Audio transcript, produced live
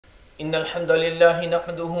إن الحمد لله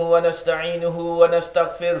نحمده ونستعينه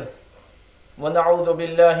ونستغفره ونعوذ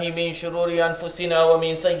بالله من شرور أنفسنا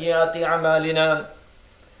ومن سيئات أعمالنا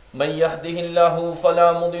من يهده الله فلا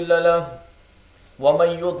مضل له ومن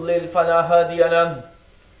يضلل فلا هادي له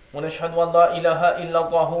ونشهد أن لا إله إلا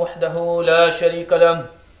الله وحده لا شريك له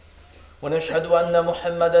ونشهد أن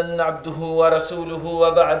محمدا عبده ورسوله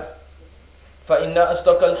وبعد فإن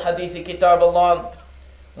أصدق الحديث كتاب الله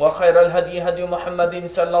وخير الهدي هدي محمد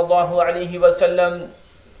صلى الله عليه وسلم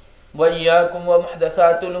وإياكم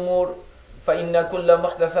ومحدثات الأمور فإن كل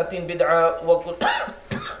محدثة بدعة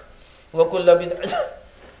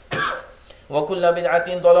وكل بدعة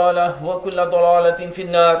ضلالة وكل ضلالة في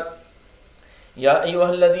النار يا أيها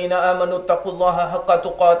الذين آمنوا اتقوا الله حق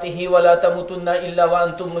تقاته ولا تموتن إلا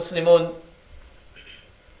وأنتم مسلمون.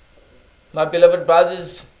 My beloved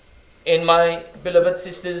brothers and my beloved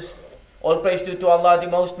sisters, all praise due to Allah, the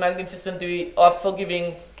most magnificent, the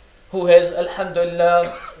forgiving, who has,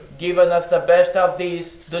 alhamdulillah, given us the best of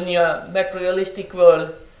this dunya, materialistic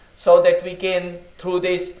world, so that we can, through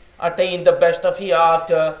this, attain the best of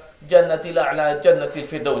hereafter, Jannatil A'la, Jannatil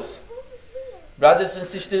Firdaus. Brothers and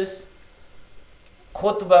sisters,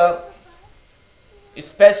 khutbah,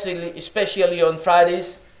 especially on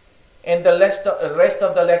Fridays, and the rest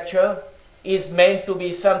of the lecture is meant to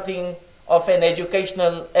be something of an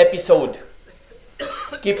educational episode.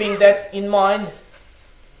 Keeping that in mind,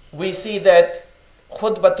 we see that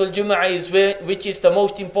khutbatul Jum'ah is which is the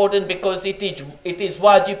most important, because it is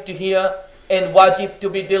wajib to hear and wajib to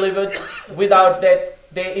be delivered. Without that,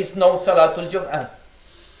 there is no Salatul Jum'ah.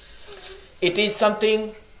 It is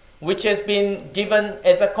something which has been given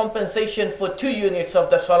as a compensation for 2 units of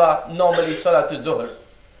the Salah, normally Salatul Zuhr.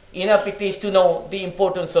 Enough it is to know the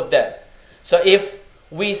importance of that. So if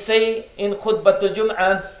we say in khutbatul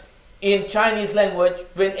Jum'ah in Chinese language,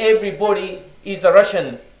 when everybody is a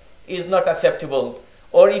Russian, is not acceptable.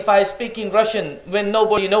 Or if I speak in Russian when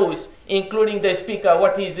nobody knows, including the speaker,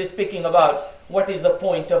 what he is speaking about, what is the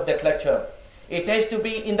point of that lecture? It has to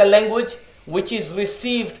be in the language which is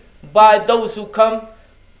received by those who come,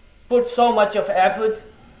 put so much of effort,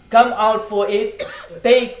 come out for it,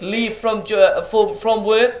 take leave from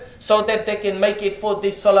work, so that they can make it for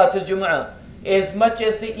this Salatul Jum'ah. As much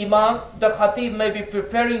as the Imam, the Khatib may be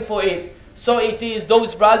preparing for it, so it is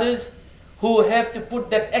those brothers who have to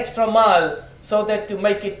put that extra mile so that to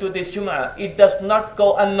make it to this Jum'ah. It does not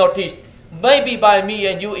go unnoticed. Maybe by me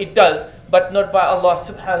and you it does, but not by Allah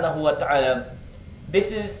subhanahu wa ta'ala.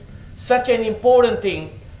 This is such an important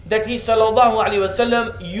thing that He sallallahu alaihi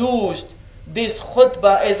wasallam used this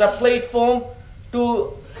khutbah as a platform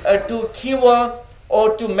to cure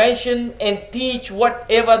or to mention and teach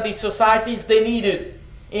whatever the societies they needed,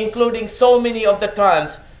 including so many of the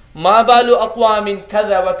times. Ma balu aqwamin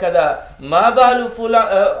kada wa kada, ma balu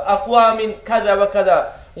aqwamin kada wa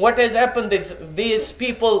kada. What has happened is these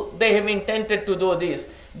people, they have intended to do this.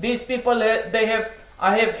 These people,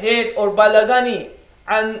 I have heard, or balagani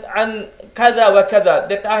and kada wa kada,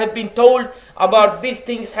 that I have been told about these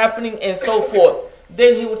things happening and so forth.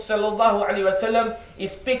 Then he would sallallahu alaihi wasallam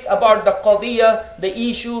speak about the qadiyah, the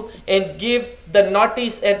issue, and give the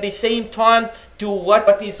notice at the same time to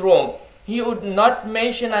what is wrong. He would not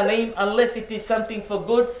mention a name unless it is something for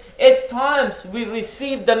good. At times we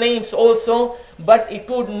receive the names also, but it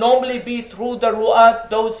would normally be through the ru'at,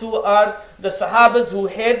 those who are the sahabas who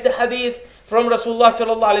heard the hadith from Rasulullah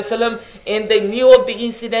sallallahu alaihi wasallam, and they knew of the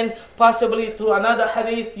incident. Possibly through another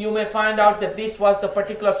hadith you may find out that this was the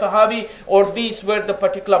particular sahabi, or these were the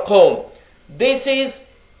particular qawm. This is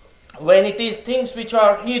when it is things which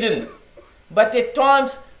are hidden. But at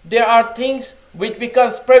times there are things which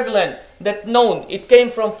becomes prevalent, that known, it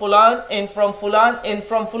came from fulan and from fulan and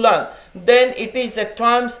from fulan. Then it is at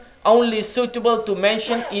times only suitable to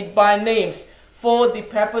mention it by names for the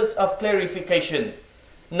purpose of clarification.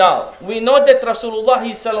 Now, we know that Rasulullah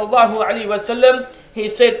sallallahu alaihi wasallam, he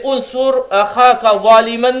said, "Unsur akhaka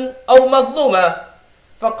zaliman aw mazluma."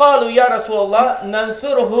 فقالوا يا رسول الله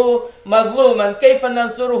ننصره مظلوما كيف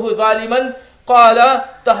ننصره ظالما؟ قال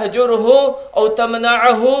تهجره أو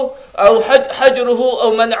تمنعه أو حجره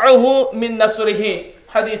أو منعه من نصره.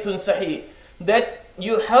 حديث صحيح. That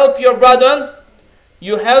you help your brother,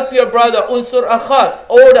 unsur akhak,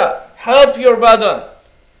 order, help your brother,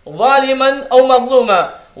 ظالما أو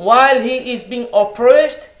مظلوما, while he is being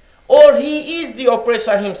oppressed or he is the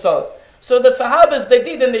oppressor himself. So the Sahabas, they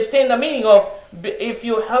did understand the meaning of, if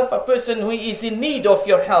you help a person who is in need of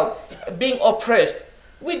your help, being oppressed.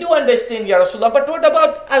 We do understand, Ya Rasulullah, but what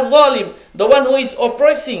about al-zalim, the one who is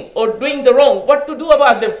oppressing or doing the wrong? What to do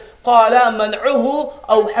about them? قَالَ مَنْعُهُ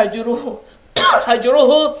أَوْ حَجْرُهُ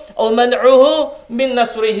hajruhu or man'uhu min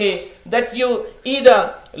nasrihi, that you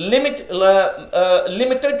either limit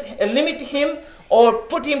him or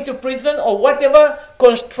put him to prison or whatever,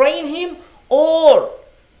 constrain him or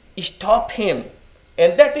stop him.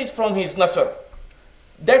 And that is from his nasr.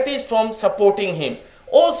 That is from supporting him.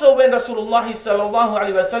 Also when Rasulullah sallallahu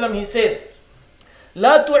alaihi wasallam, he said,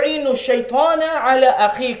 La tu'inu shaytana ala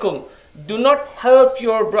akhikum. Do not help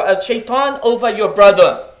your shaitan over your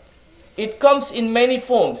brother. It comes in many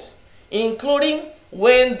forms, including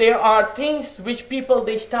when there are things which people,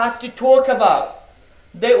 they start to talk about.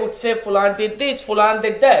 They would say, Fulan did this, Fulan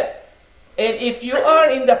did that. And if you are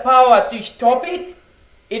in the power to stop it,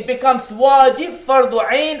 it becomes wajib,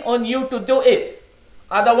 fardu ain on you to do it.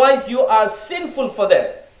 Otherwise, you are sinful for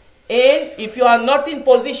that. And if you are not in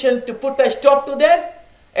position to put a stop to that,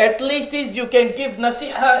 at least you can give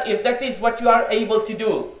nasiha if that is what you are able to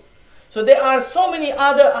do. So there are so many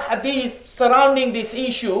other hadith surrounding this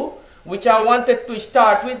issue, which I wanted to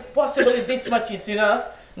start with. Possibly this much is enough.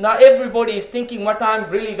 Now everybody is thinking what I'm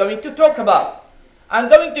really going to talk about. I'm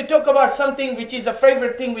going to talk about something which is a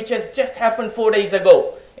favorite thing which has just happened 4 days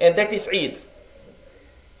ago, and that is Eid.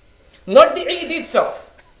 Not the Eid itself,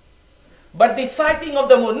 but the sighting of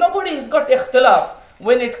the moon. Nobody has got ikhtilaf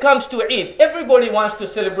when it comes to Eid. Everybody wants to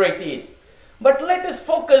celebrate Eid. But let us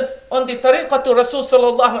focus on the tariqatu Rasul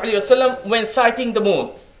sallallahu alayhi wasallam when sighting the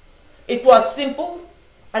moon. It was simple,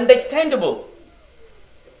 understandable.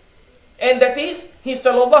 And that is, he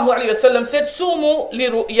sallallahu alayhi wasallam said, Sumu li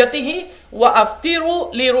ru'yatihi wa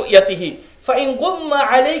aftiru li ru'yatihi. Fa in gumma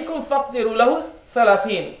alaykum faqdiru lahu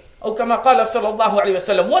thalathin. Or kama qala sallallahu alayhi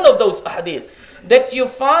wasallam. One of those hadith. That you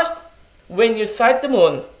fast when you sight the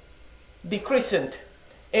moon, the crescent.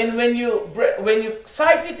 And when you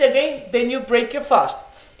sight it again, then you break your fast.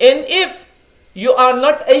 And if you are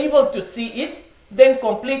not able to see it, then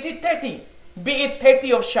complete it 30. Be it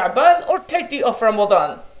 30 of Sha'ban or 30 of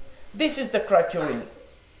Ramadan. This is the criterion.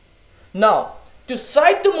 Now, to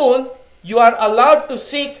sight the moon, you are allowed to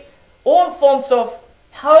seek all forms of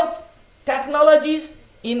help, technologies,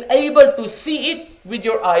 enabled to see it with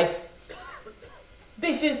your eyes.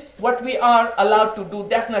 This is what we are allowed to do,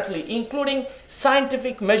 definitely, including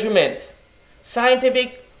scientific measurements.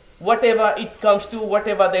 Scientific, whatever it comes to,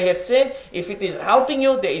 whatever they have said, if it is helping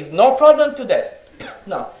you, there is no problem to that.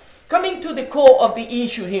 Now, coming to the core of the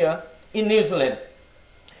issue here in New Zealand.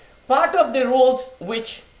 Part of the rules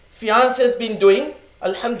which FIANZ has been doing,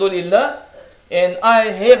 alhamdulillah, and I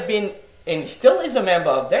have been, and still is a member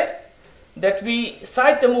of that we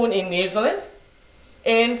sight the moon in New Zealand,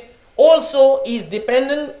 and also is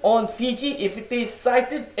dependent on Fiji if it is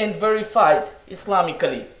sighted and verified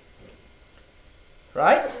Islamically,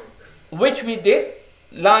 right? Which we did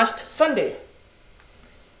last Sunday.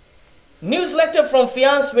 Newsletter from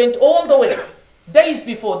FIANZ went all the way, days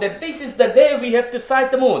before, that this is the day we have to sight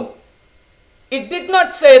the moon. It did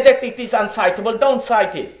not say that it is unsightable, don't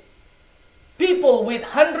sight it. People with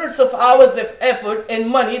hundreds of hours of effort and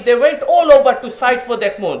money, they went all over to sight for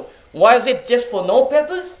that moon. Was it just for no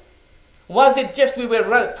purpose? Was it just we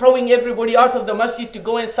were throwing everybody out of the masjid to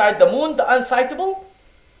go and sight the moon, the unsightable?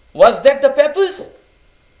 Was that the purpose?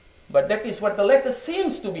 But that is what the letter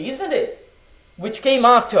seems to be, isn't it? Which came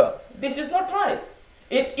after. This is not right.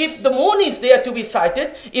 If the moon is there to be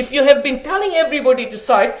sighted, if you have been telling everybody to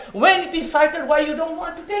sight, when it is sighted, why you don't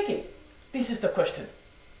want to take it? This is the question,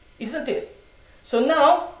 isn't it? So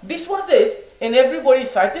now, this was it, and everybody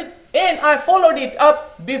sighted, and I followed it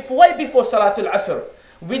up way before Salatul Asr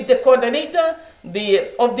with the coordinator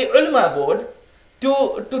of the Ulama board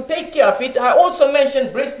to take care of it. I also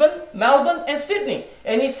mentioned Brisbane, Melbourne, and Sydney,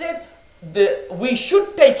 and he said we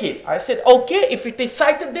should take it. I said, okay, if it is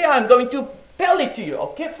sighted there, I'm going to tell it to you.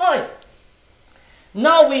 Okay, fine.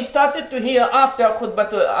 Now we started to hear after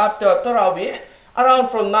khutbah, after Tarawih, around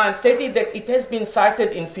from 9:30, that it has been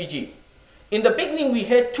sighted in Fiji. In the beginning, we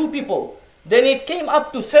had 2 people. Then it came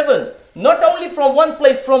up to 7. Not only from one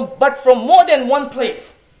place, but from more than one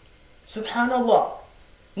place. Subhanallah.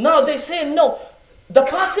 Now they say, no, the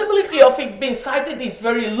possibility of it being sighted is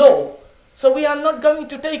very low. So we are not going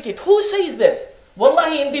to take it. Who says that?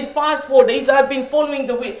 Wallahi, in these past 4 days, I've been following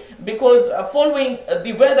the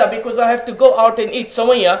weather because I have to go out and eat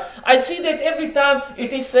somewhere. I see that every time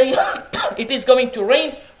it is saying it is going to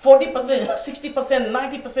rain, 40%, 60%,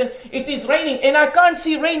 90%, it is raining, and I can't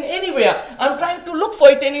see rain anywhere. I'm trying to look for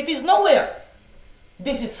it and it is nowhere.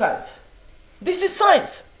 This is science. This is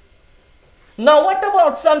science. Now what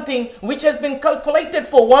about something which has been calculated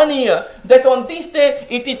for 1 year, that on this day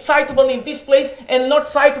it is sightable in this place and not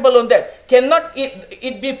sightable on that? Cannot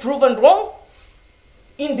it be proven wrong?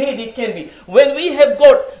 Indeed, it can be. When we have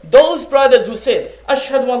got those brothers who said,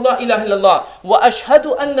 Ashhadu an la ilaha illallah wa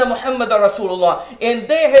ashhadu anna Muhammad Rasulullah, and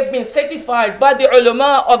they have been certified by the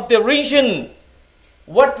ulama of the region,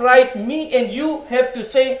 what right me and you have to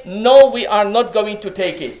say, no, we are not going to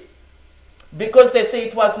take it? Because they say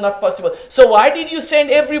it was not possible. So why did you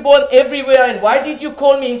send everyone everywhere, and why did you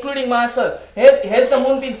call me, including myself? Has the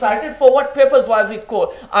moon been sighted? For what purpose was it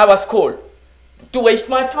called? I was called to waste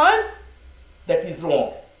my time? That is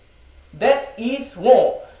wrong. That is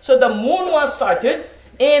wrong. So the moon was sighted,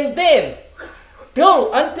 and then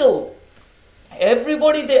until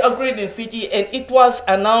everybody they agreed in Fiji, and it was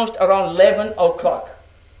announced around 11 o'clock.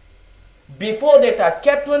 Before that, I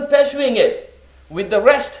kept on pursuing it with the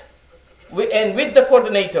rest and with the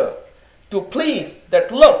coordinator to please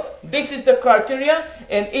that, look, this is the criteria,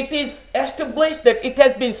 and it is established that it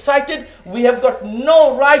has been sighted. We have got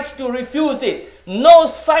no rights to refuse it. No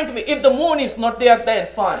scientific. If the moon is not there, then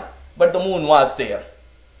fine. But the moon was there.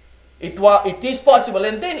 It is possible.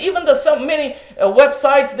 And then even many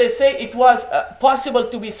websites, they say it was possible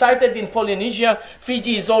to be sighted in Polynesia.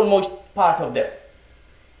 Fiji is almost part of that.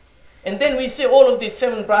 And then we say all of these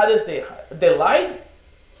 7 brothers, they lied.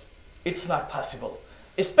 It's not possible.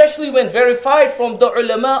 Especially when verified from the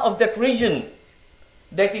ulama of that region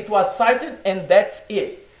that it was sighted, and that's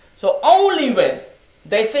it. So only when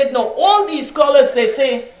they said no, all these scholars, they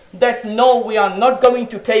say that no, we are not going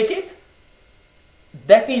to take it.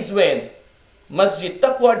 That is when Masjid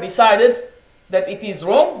Taqwa decided that it is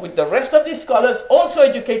wrong, with the rest of the scholars also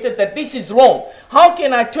educated that this is wrong. How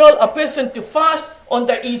can I tell a person to fast on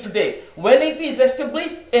the Eid day when it is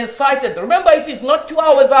established and cited? Remember, it is not 2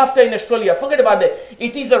 hours after in Australia. Forget about that.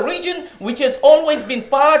 It is a region which has always been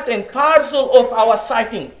part and parcel of our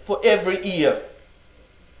sighting for every year.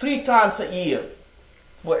 3 times a year.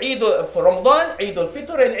 For Ramadan, Eid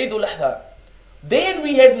al-Fitr and Eid al-Adha. Then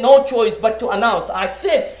we had no choice but to announce. I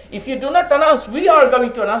said, if you do not announce, we are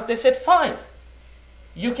going to announce. They said, fine,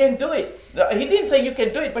 you can do it. He didn't say you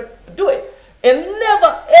can do it, but do it. And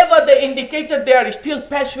never ever they indicated they are still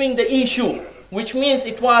pursuing the issue, which means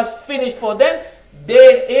it was finished for them.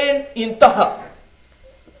 Dead end, intaha.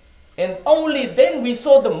 And only then we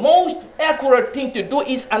saw the most accurate thing to do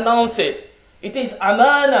is announce it. It is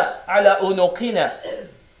amana ala unuqina.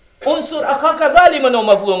 Unsur akhaka zaliman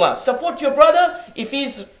wa mazluma. Support your brother if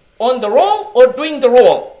he's on the wrong or doing the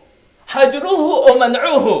wrong. Hajruhu or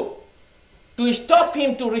man'uhu. To stop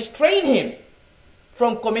him, to restrain him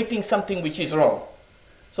from committing something which is wrong.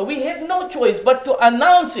 So we had no choice but to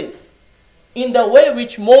announce it in the way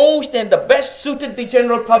which most and the best suited the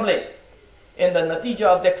general public. And the natija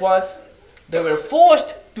of that was they were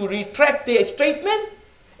forced to retract their statement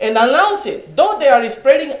and announce it. Though they are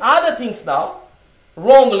spreading other things now,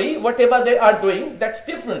 wrongly, whatever they are doing, that's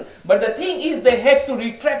different. But the thing is they had to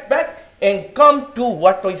retract back and come to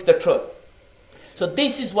what is the truth. So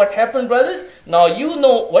this is what happened, brothers. Now you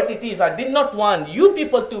know what it is. I did not want you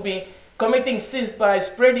people to be committing sins by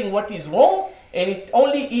spreading what is wrong. And it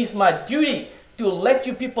only is my duty to let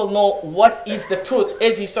you people know what is the truth.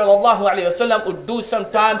 As he sallallahu alayhi wasallam would do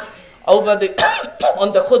sometimes over the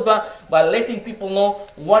on the khutbah, by letting people know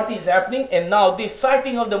what is happening. And now this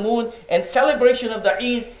sighting of the moon and celebration of the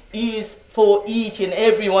Eid is for each and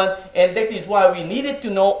everyone. And that is why we needed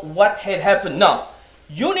to know what had happened. Now,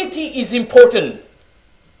 unity is important,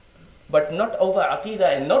 but not over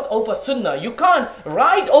Aqidah and not over Sunnah. You can't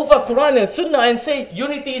ride over Quran and Sunnah and say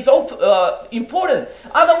unity is important.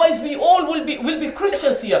 Otherwise, we all will be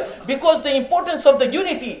Christians here. Because the importance of the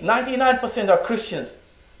unity, 99% are Christians.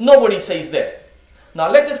 Nobody says that. Now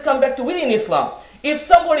let us come back to within Islam. If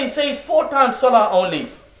somebody says 4 times Salah only,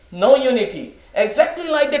 no unity. Exactly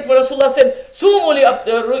like that when Rasulullah said, Sumu li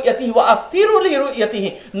ru'yatihi wa aftiru li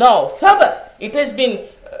ru'yatihi. Now, thabat, it has been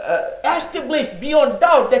established beyond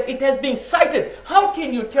doubt that it has been cited. How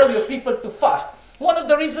can you tell your people to fast? One of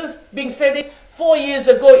the reasons being said is 4 years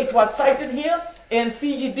ago it was cited here and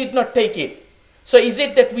Fiji did not take it. So is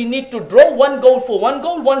it that we need to draw 1 goal for 1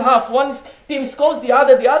 goal, 1/2 one team scores, the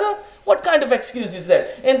other the other? What kind of excuse is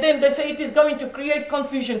that? And then they say it is going to create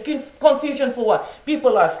confusion. Confusion for what?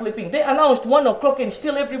 People are sleeping. They announced 1 o'clock and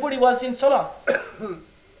still everybody was in Salah.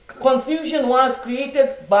 Confusion was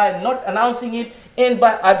created by not announcing it and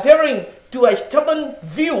by adhering to a stubborn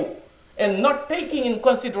view and not taking in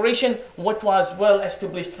consideration what was well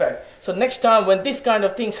established fact. So next time when this kind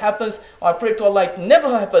of things happens, I pray to Allah it never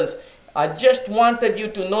happens. I just wanted you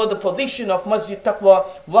to know the position of Masjid Taqwa,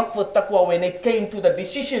 Waqf al-Taqwa, when it came to the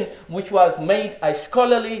decision which was made a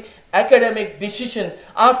scholarly academic decision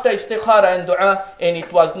after istikhara and dua, and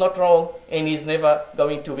it was not wrong, and is never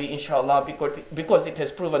going to be, inshallah, because it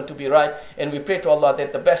has proven to be right. And we pray to Allah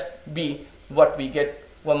that the best be what we get.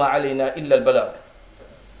 وَمَا عَلَيْنَا إِلَّا الْبَلَاغُ.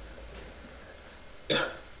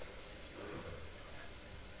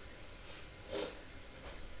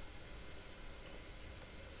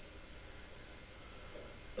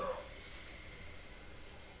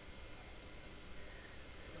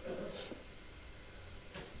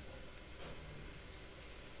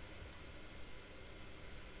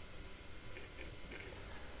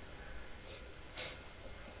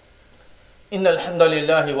 إن الحمد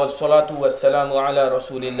لله والصلاة والسلام على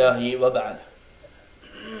رسول الله وبعد.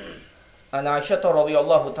 عن عائشة رضي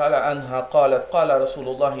الله تعالى عنها قالت قال رسول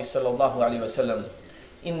الله صلى الله عليه وسلم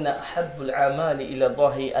إن أحب الأعمال إلى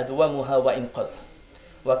الله أدومها وإن قل.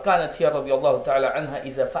 وكانت هي رضي الله تعالى عنها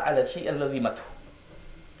إذا فعلت شيئا لزمته.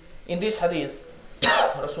 In this hadith,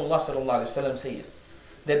 Rasulullah sallallahu alaihi wasallam says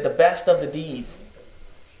that the best of the deeds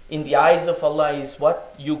in the eyes of Allah is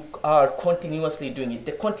what you are continuously doing it.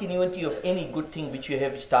 The continuity of any good thing which you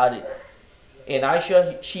have started. And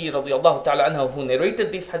Aisha, she radiallahu ta'ala anha, who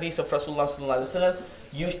narrated this hadith of Rasulullah sallallahu alaihi wasallam,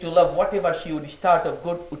 used to love whatever she would start of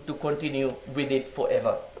good to continue with it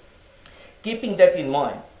forever. Keeping that in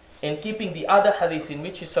mind, and keeping the other hadith in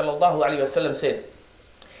which sallallahu alaihi wasallam said,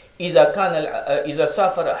 إذا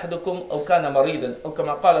سافر أحدكم أو كان مريضا أو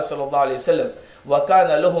كما قال صلى الله عليه وسلم وكان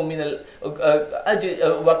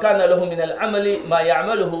له من العمل ما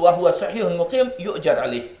يعمله وهو صحيح مقيم يؤجر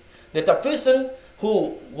عليه. That a person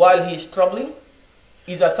who, while he is traveling,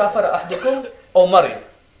 إذا سافر أحدكم أو مريض,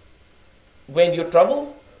 when you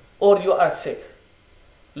travel or you are sick,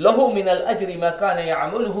 له من الأجر ما كان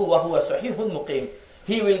يعمله وهو صحيح مقيم.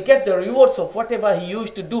 He will get the rewards of whatever he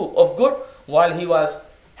used to do of good while he was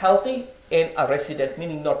healthy and a resident,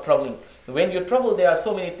 meaning not traveling. When you travel, there are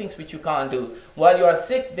so many things which you can't do. While you are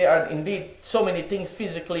sick, there are indeed so many things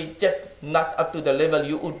physically just not up to the level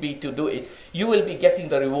you would be to do it. You will be getting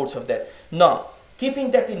the rewards of that. Now, keeping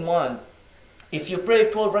that in mind, if you pray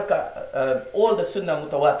 12 rak'ah, all the sunnah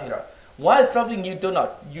mutawatira, while traveling you do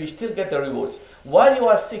not, you still get the rewards. While you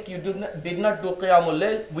are sick, you did not do qiyamul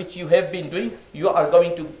layl, which you have been doing, you are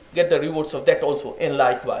going to get the rewards of that also, and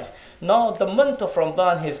likewise. Now, the month of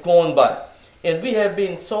Ramadan has gone by, and we have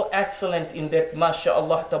been so excellent in that,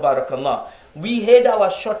 mashallah, tabarakallah. We had our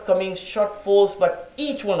shortcomings, shortfalls, but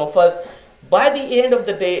each one of us, by the end of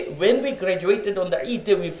the day, when we graduated on the Eid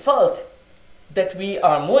day, we felt that we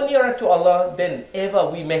are more nearer to Allah than ever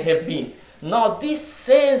we may have been. Now, this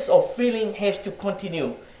sense of feeling has to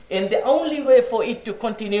continue. And the only way for it to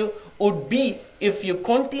continue would be if you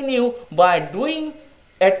continue by doing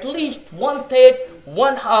at least 1/3,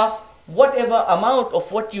 1/2, whatever amount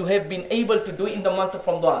of what you have been able to do in the month of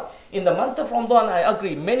Ramadan. In the month of Ramadan, I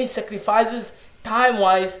agree, many sacrifices,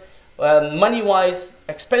 time-wise, money-wise,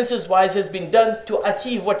 expenses-wise has been done to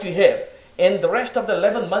achieve what you have. And the rest of the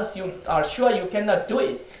 11 months, you are sure you cannot do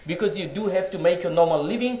it because you do have to make your normal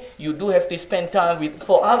living. You do have to spend time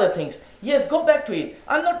for other things. Yes, go back to it.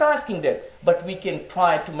 I'm not asking that, but we can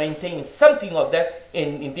try to maintain something of that,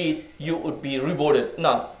 and indeed you would be rewarded.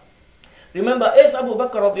 Now, remember, as Abu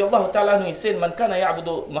Bakr radiallahu ta'ala, he said, "Man kana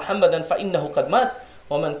ya'budu Muhammadan fa innahu qad mat,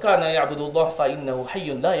 wa man kana ya'budu Allah fa innahu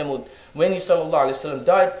hayyun la yamut." When he sallallahu alaihi wasallam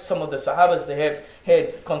died, some of the Sahabas, they have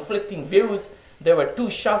had conflicting views. They were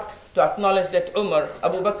too shocked to acknowledge that Umar,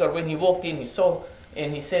 Abu Bakr, when he walked in, he saw,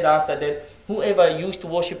 and he said after that, whoever used to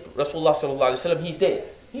worship Rasulullah sallallahu alaihi wasallam, he's dead.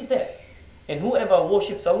 He's dead. And whoever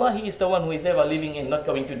worships Allah, he is the one who is ever living and not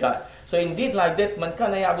going to die. So indeed, like that, man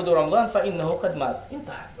kana ya'budu Ramadan fa innahu qad mat.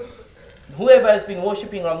 Whoever has been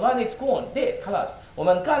worshipping Ramadan, it's gone, dead, khalas. Wa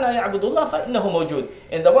man kana ya'budu Allah fa innahu mawjud.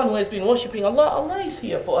 And the one who has been worshipping Allah, Allah is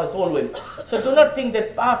here for us always. So do not think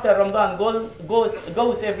that after Ramadan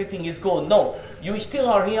goes, everything is gone. No, you still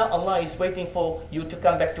are here. Allah is waiting for you to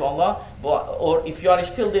come back to Allah. Or if you are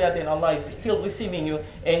still there, then Allah is still receiving you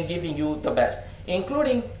and giving you the best,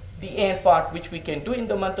 including the end part which we can do in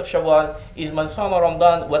the month of Shawwal is man sama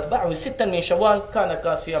Ramadan watba'ahu sittan min Shawwal kana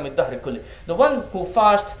ka siyam ad-dahr kulli. The one who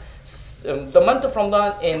fasts the month of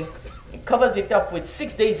Ramadan and covers it up with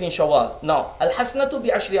 6 days in Shawwal. Now, al-hasanatu bi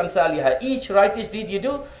ashri amthaliha. Each righteous deed you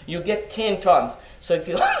do, you get 10 times. So if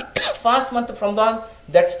you fast month of Ramadan,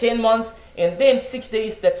 that's 10 months, and then 6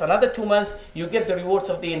 days, that's another 2 months, you get the rewards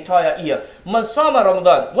of the entire year. Man sama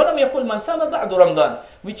Ramadan, walam yaqul man sama ba'du Ramadan,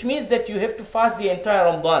 which means that you have to fast the entire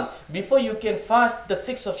Ramadan before you can fast the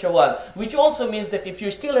 6th of Shawwal, which also means that if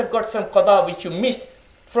you still have got some qada which you missed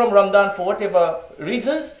from Ramadan for whatever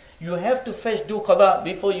reasons, you have to first do qada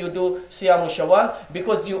before you do Siyam Shawwal,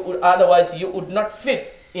 because otherwise you would not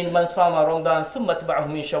fit in man sama Ramadan thumma tabahu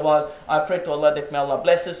min Shawwal. I pray to Allah that may Allah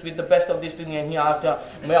bless us with the best of this dunya and hereafter.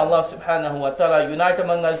 May Allah subhanahu wa ta'ala unite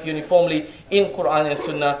among us uniformly in Quran and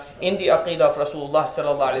Sunnah, in the aqidah of Rasulullah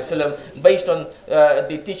sallallahu alaihi wasallam, based on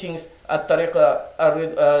the teachings at-Tariqa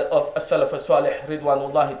of as-Salaf as-Salih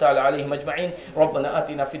ridwanullahi ta'ala alayhim ajma'in. ربنا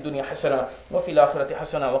آتنا في الدنيا حسنة وفي الآخرة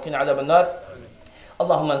حسنة وقنا عذاب النار.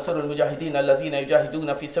 اللهم انصر المجاهدين الذين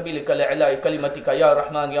يجاهدون في سبيلك لإعلاء كلمتك يا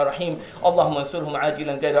رحمن يا رحيم. اللهم انصرهم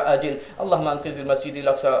عاجلا غير آجل. اللهم انقذ المسجد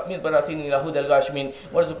الأقصى من براثين إلى هدى الغاشمين،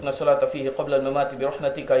 وارزقنا الصلاة فيه قبل الممات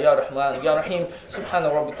برحمتك يا رحمن يا رحيم. سبحان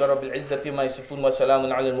ربك رب العزة ما يصفون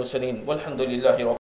وسلام على المرسلين والحمد لله رب